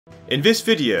In this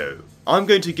video, I'm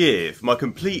going to give my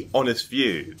complete honest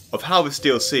view of how this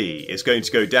DLC is going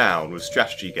to go down with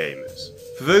strategy gamers.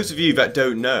 For those of you that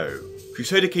don't know,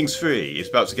 Crusader Kings 3 is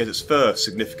about to get its first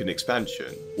significant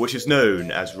expansion, which is known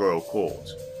as Royal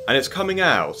Court, and it's coming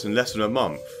out in less than a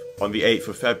month, on the 8th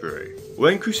of February.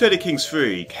 When Crusader Kings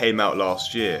 3 came out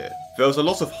last year, there was a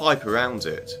lot of hype around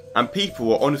it, and people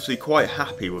were honestly quite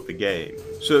happy with the game,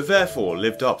 so it therefore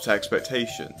lived up to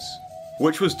expectations,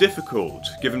 which was difficult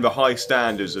given the high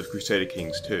standards of Crusader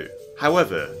Kings 2.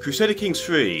 However, Crusader Kings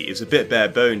 3 is a bit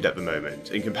bare-boned at the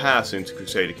moment in comparison to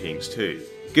Crusader Kings 2.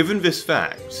 Given this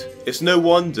fact, it's no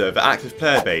wonder the active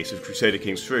player base of Crusader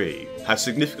Kings 3 has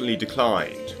significantly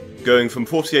declined, going from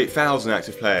 48,000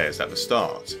 active players at the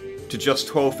start to just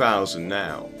 12,000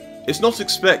 now. It's not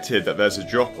expected that there's a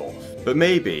drop-off, but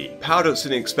maybe Paradox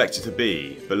didn't expect it to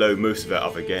be below most of their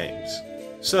other games.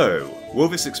 So, will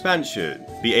this expansion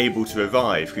be able to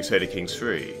revive Crusader Kings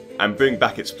 3 and bring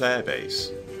back its player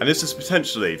base? And is this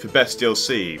potentially the best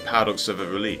DLC Paradox has ever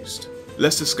released?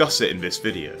 Let's discuss it in this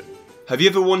video. Have you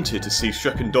ever wanted to see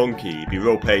Stricken Donkey be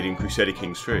roleplayed in Crusader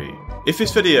Kings 3? If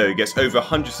this video gets over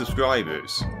 100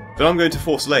 subscribers, then I'm going to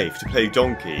force Leif to play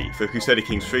Donkey for a Crusader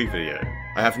Kings 3 video.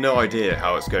 I have no idea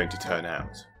how it's going to turn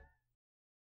out.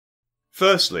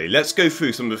 Firstly, let's go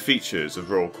through some of the features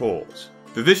of Royal Court.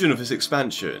 The vision of this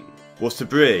expansion was to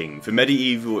bring the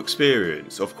medieval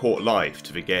experience of court life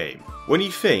to the game. When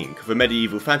you think of a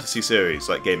medieval fantasy series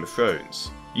like Game of Thrones,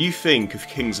 you think of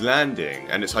King's Landing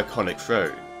and its iconic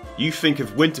throne. You think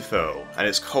of Winterfell and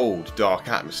its cold, dark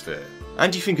atmosphere.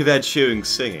 And you think of Ed Sheeran's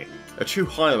singing, a true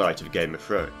highlight of Game of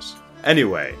Thrones.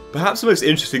 Anyway, perhaps the most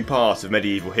interesting part of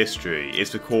medieval history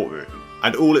is the courtroom,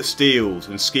 and all its deals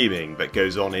and scheming that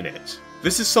goes on in it.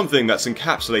 This is something that's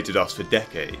encapsulated us for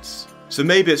decades, so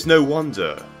maybe it's no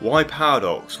wonder why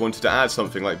Paradox wanted to add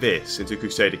something like this into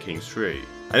Crusader Kings 3,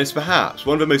 and it's perhaps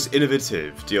one of the most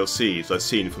innovative DLCs I've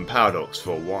seen from Paradox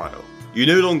for a while. You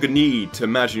no longer need to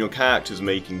imagine your characters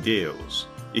making deals,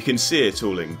 you can see it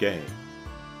all in game.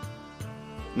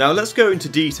 Now let's go into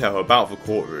detail about the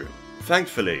courtroom.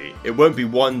 Thankfully, it won't be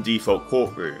one default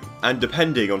courtroom, and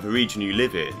depending on the region you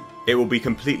live in, it will be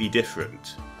completely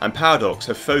different, and Paradox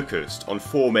have focused on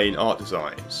 4 main art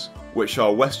designs, which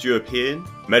are West European,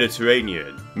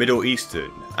 Mediterranean, Middle Eastern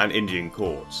and Indian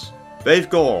courts. They've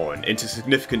gone into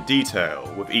significant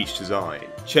detail with each design,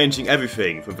 changing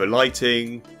everything from the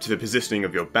lighting to the positioning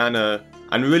of your banner,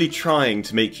 and really trying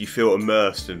to make you feel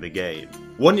immersed in the game.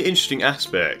 One interesting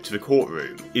aspect to the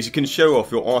courtroom is you can show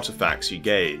off your artifacts you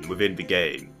gain within the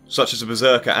game, such as a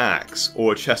Berserker axe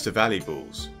or a chest of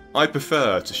valuables. I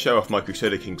prefer to show off my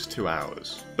Crusader Kings 2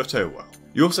 hours, but oh well.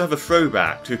 You also have a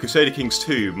throwback to Crusader Kings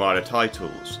 2 minor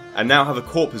titles, and now have a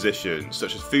court position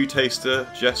such as Food Taster,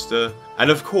 Jester, and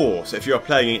of course if you are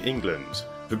playing in England,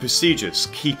 the prestigious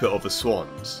Keeper of the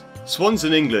Swans. Swans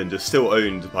in England are still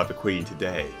owned by the Queen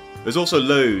today. There's also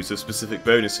loads of specific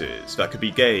bonuses that could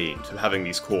be gained from having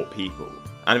these court people,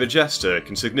 and the Jester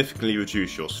can significantly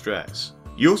reduce your stress.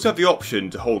 You also have the option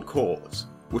to hold court,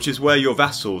 which is where your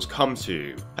vassals come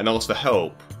to and ask for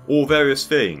help or various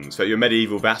things that your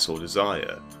medieval vassal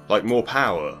desire, like more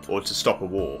power or to stop a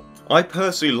war. I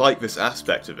personally like this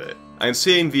aspect of it, and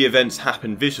seeing the events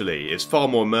happen visually is far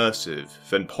more immersive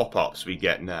than pop-ups we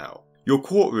get now. Your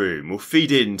courtroom will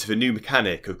feed into the new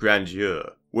mechanic of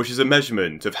grandeur, which is a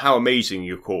measurement of how amazing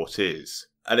your court is,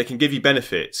 and it can give you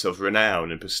benefits of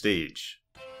renown and prestige.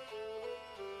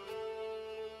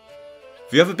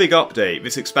 The other big update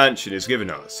this expansion has given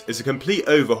us is a complete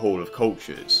overhaul of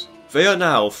cultures. They are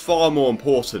now far more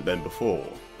important than before,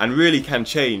 and really can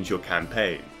change your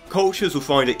campaign. Cultures will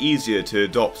find it easier to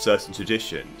adopt certain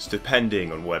traditions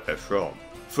depending on where they're from.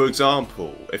 For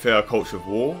example, if they are a culture of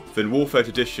war, then warfare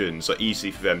traditions are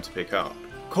easy for them to pick up.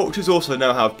 Cultures also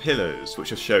now have pillars,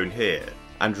 which are shown here,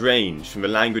 and range from the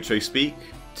language they speak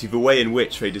to the way in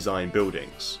which they design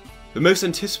buildings. The most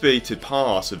anticipated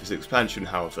part of this expansion,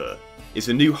 however, is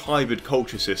a new hybrid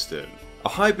culture system. A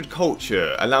hybrid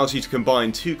culture allows you to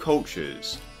combine 2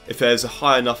 cultures if there is a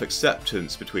high enough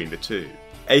acceptance between the two.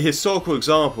 A historical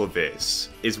example of this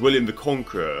is William the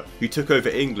Conqueror, who took over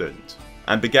England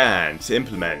and began to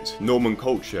implement Norman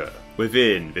culture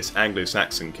within this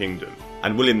Anglo-Saxon kingdom.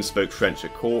 And William spoke French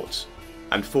at court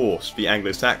and forced the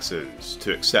Anglo-Saxons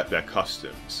to accept their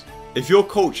customs. If your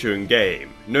culture in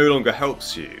game no longer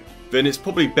helps you, then it's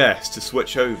probably best to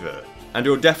switch over, and it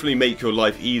will definitely make your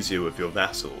life easier with your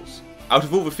vassals. Out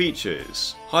of all the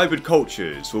features, hybrid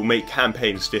cultures will make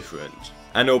campaigns different,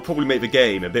 and it will probably make the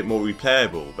game a bit more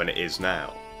replayable than it is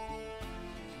now.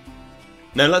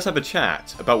 Now let's have a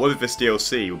chat about whether this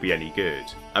DLC will be any good,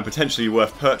 and potentially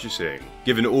worth purchasing,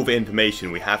 given all the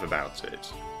information we have about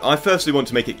it. I firstly want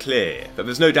to make it clear that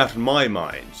there's no doubt in my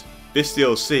mind, this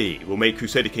DLC will make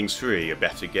Crusader Kings 3 a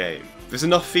better game. There's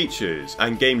enough features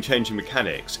and game-changing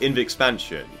mechanics in the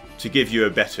expansion to give you a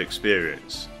better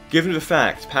experience. Given the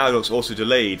fact Paradox also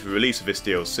delayed the release of this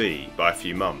DLC by a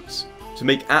few months, to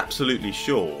make absolutely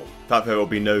sure that there will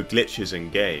be no glitches in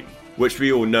game, which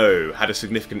we all know had a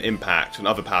significant impact on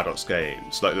other Paradox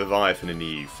games like Leviathan and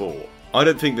EU4. I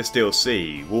don't think this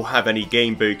DLC will have any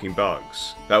game-breaking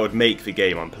bugs that would make the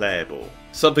game unplayable,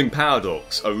 something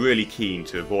Paradox are really keen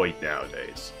to avoid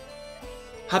nowadays.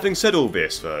 Having said all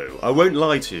this though, I won't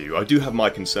lie to you, I do have my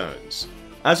concerns.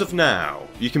 As of now,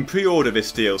 you can pre-order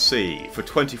this DLC for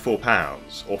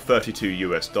 £24 or $32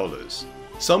 US.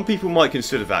 Some people might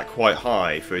consider that quite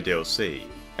high for a DLC,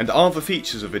 and are the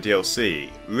features of a DLC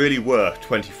really worth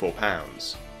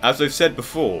 £24? As I've said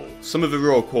before, some of the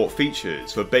Royal Court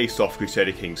features were based off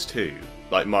Crusader Kings 2,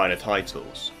 like minor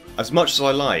titles. As much as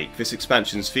I like this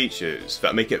expansion's features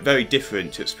that make it very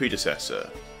different to its predecessor,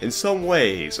 in some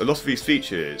ways a lot of these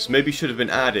features maybe should have been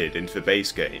added into the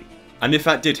base game. And if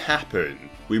that did happen,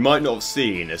 we might not have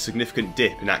seen a significant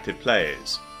dip in active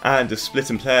players, and a split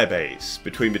in player base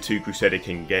between the two Crusader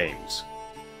King games.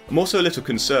 I'm also a little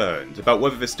concerned about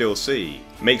whether this DLC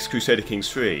makes Crusader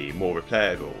Kings 3 more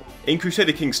replayable. In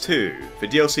Crusader Kings 2, the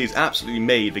DLC has absolutely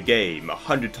made the game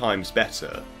 100 times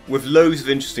better, with loads of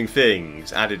interesting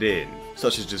things added in,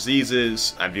 such as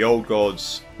diseases and the old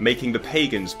gods, making the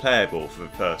pagans playable for the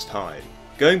first time.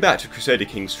 Going back to Crusader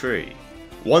Kings 3,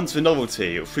 once the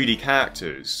novelty of 3D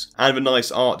characters and the nice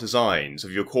art designs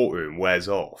of your courtroom wears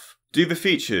off, do the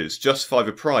features justify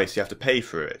the price you have to pay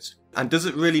for it? And does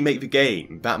it really make the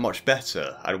game that much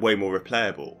better and way more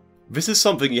replayable? This is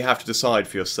something you have to decide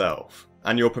for yourself,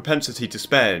 and your propensity to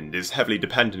spend is heavily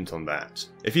dependent on that.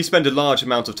 If you spend a large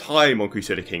amount of time on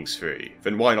Crusader Kings 3,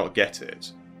 then why not get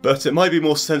it? But it might be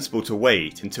more sensible to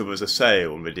wait until there's a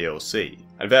sale on the DLC,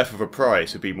 and therefore the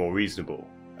price would be more reasonable.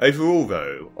 Overall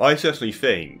though, I certainly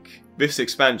think this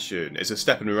expansion is a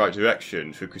step in the right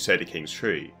direction for Crusader Kings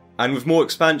 3. And with more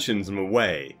expansions on the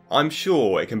way, I'm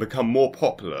sure it can become more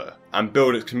popular and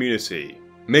build its community,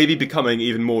 maybe becoming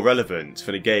even more relevant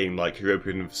than a game like Europa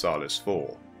Universalis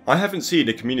 4. I haven't seen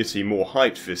a community more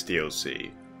hyped for this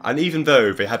DLC, and even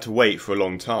though they had to wait for a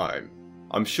long time,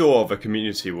 I'm sure the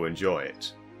community will enjoy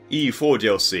it. EU4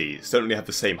 DLCs don't really have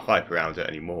the same hype around it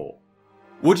anymore.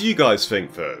 What do you guys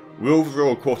think though? Will the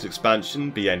Royal Court expansion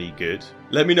be any good?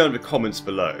 Let me know in the comments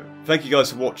below. Thank you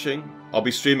guys for watching. I'll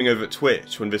be streaming over at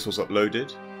Twitch when this was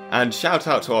uploaded. And shout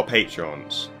out to our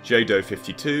patrons,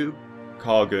 JDo52,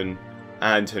 Kargon,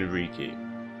 and Henriki.